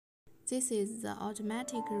This is the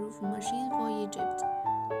automatic roof machine for Egypt.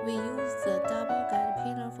 We use the double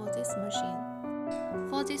caterpillar for this machine.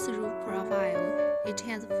 For this roof profile, it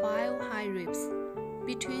has 5 high ribs.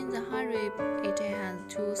 Between the high rib, it has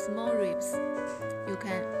 2 small ribs. You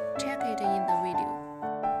can check it in the video.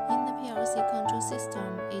 In the PLC control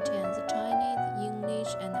system, it has Chinese,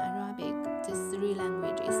 English, and Arabic, the 3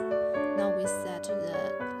 languages. Now we set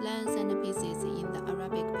the length and pieces in the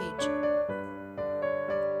Arabic page.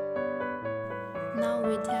 Now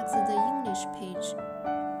we text the English page.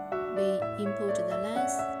 We input the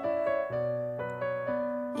length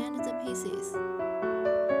and the pieces.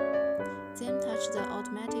 Then touch the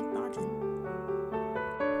automatic button.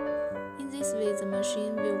 In this way, the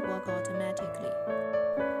machine will work automatically.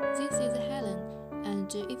 This is Helen,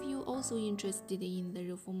 and if you also interested in the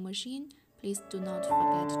Rollforming machine, please do not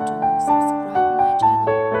forget to subscribe my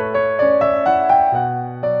channel.